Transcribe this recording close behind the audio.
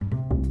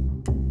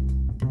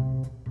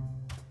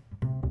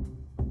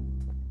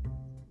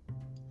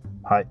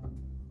Hi,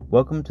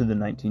 welcome to the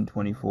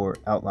 1924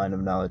 Outline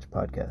of Knowledge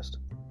podcast.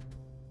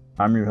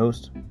 I'm your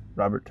host,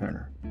 Robert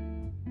Turner.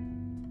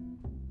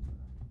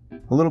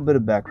 A little bit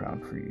of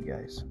background for you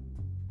guys.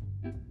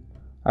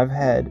 I've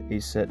had a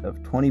set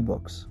of 20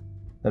 books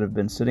that have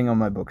been sitting on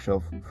my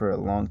bookshelf for a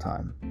long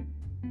time.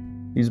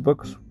 These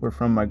books were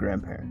from my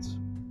grandparents,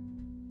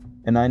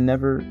 and I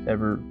never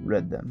ever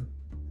read them.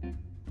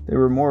 They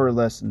were more or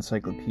less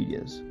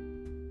encyclopedias.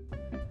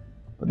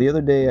 But the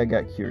other day I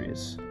got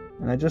curious,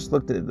 and I just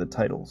looked at the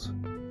titles.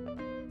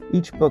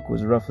 Each book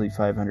was roughly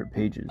 500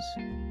 pages,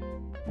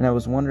 and I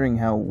was wondering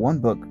how one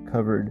book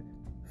covered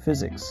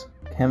physics,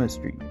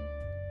 chemistry,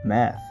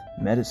 math,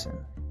 medicine,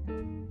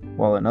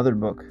 while another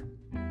book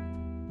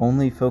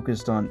only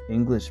focused on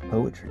English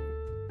poetry.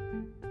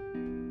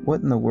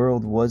 What in the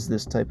world was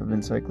this type of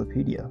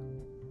encyclopedia?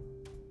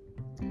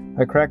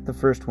 I cracked the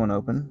first one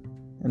open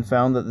and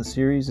found that the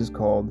series is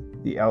called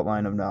The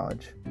Outline of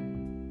Knowledge,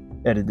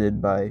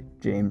 edited by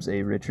James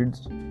A.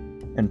 Richards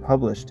and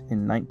published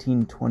in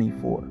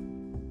 1924.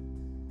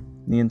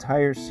 The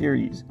entire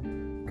series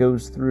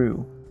goes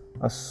through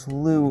a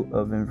slew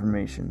of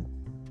information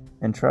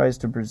and tries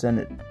to present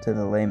it to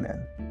the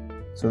layman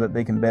so that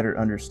they can better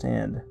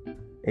understand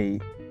a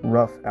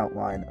rough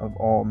outline of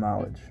all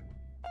knowledge.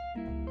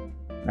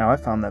 Now, I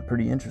found that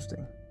pretty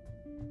interesting.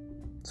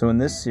 So in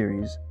this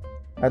series,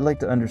 I'd like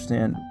to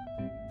understand,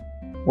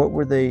 what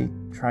were they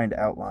trying to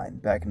outline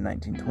back in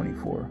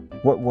 1924?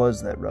 What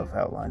was that rough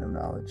outline of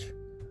knowledge?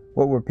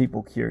 What were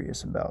people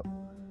curious about?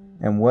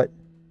 And what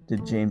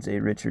did James A.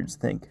 Richards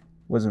think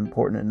was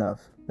important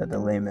enough that the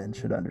layman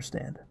should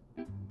understand?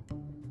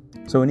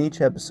 So in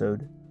each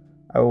episode,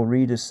 I will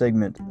read a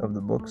segment of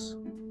the books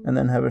and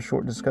then have a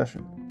short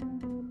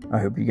discussion. I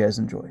hope you guys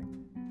enjoy.